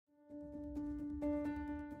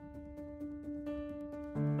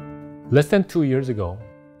Less than 2 years ago,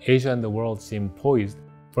 Asia and the world seemed poised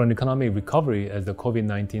for an economic recovery as the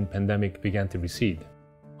COVID-19 pandemic began to recede.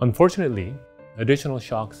 Unfortunately, additional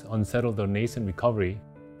shocks unsettled the nascent recovery,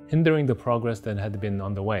 hindering the progress that had been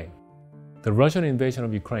underway. The Russian invasion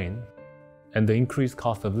of Ukraine and the increased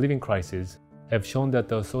cost of living crisis have shown that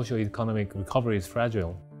the socioeconomic recovery is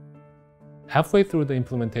fragile. Halfway through the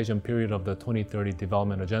implementation period of the 2030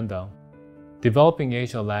 Development Agenda, developing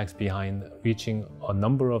Asia lags behind reaching a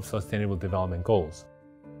number of sustainable development goals.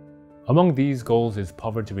 Among these goals is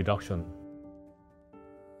poverty reduction.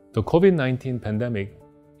 The COVID-19 pandemic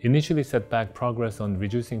initially set back progress on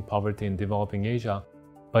reducing poverty in developing Asia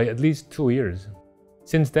by at least 2 years.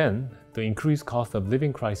 Since then, the increased cost of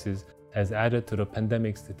living crisis has added to the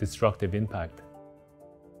pandemic's destructive impact.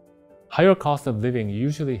 Higher cost of living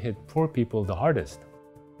usually hit poor people the hardest.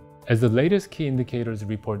 As the latest key indicators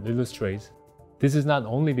report illustrates, this is not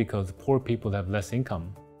only because poor people have less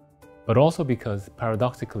income, but also because,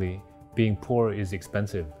 paradoxically, being poor is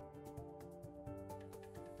expensive.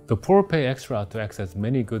 The poor pay extra to access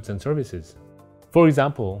many goods and services. For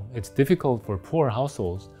example, it's difficult for poor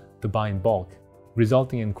households to buy in bulk,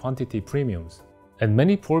 resulting in quantity premiums. And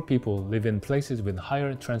many poor people live in places with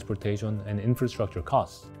higher transportation and infrastructure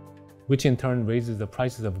costs, which in turn raises the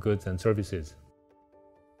prices of goods and services.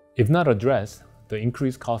 If not addressed, the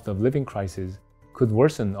increased cost of living crisis could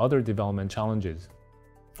worsen other development challenges.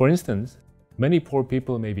 For instance, many poor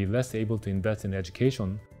people may be less able to invest in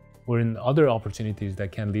education or in other opportunities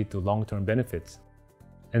that can lead to long-term benefits,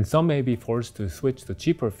 and some may be forced to switch to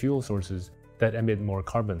cheaper fuel sources that emit more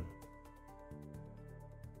carbon.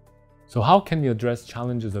 So how can we address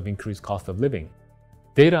challenges of increased cost of living?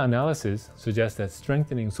 Data analysis suggests that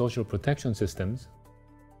strengthening social protection systems,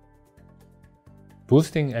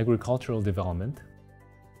 boosting agricultural development,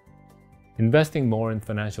 investing more in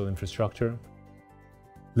financial infrastructure,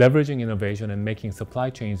 leveraging innovation and making supply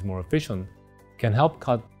chains more efficient can help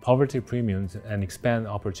cut poverty premiums and expand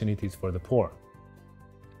opportunities for the poor.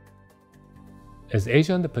 As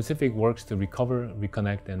Asia and the Pacific works to recover,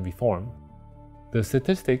 reconnect, and reform, the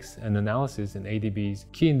statistics and analysis in ADB's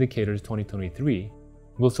Key Indicators 2023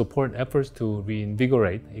 will support efforts to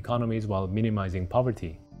reinvigorate economies while minimizing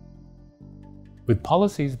poverty. With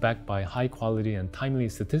policies backed by high quality and timely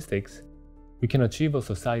statistics, we can achieve a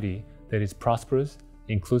society that is prosperous,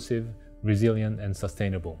 inclusive, resilient, and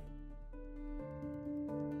sustainable.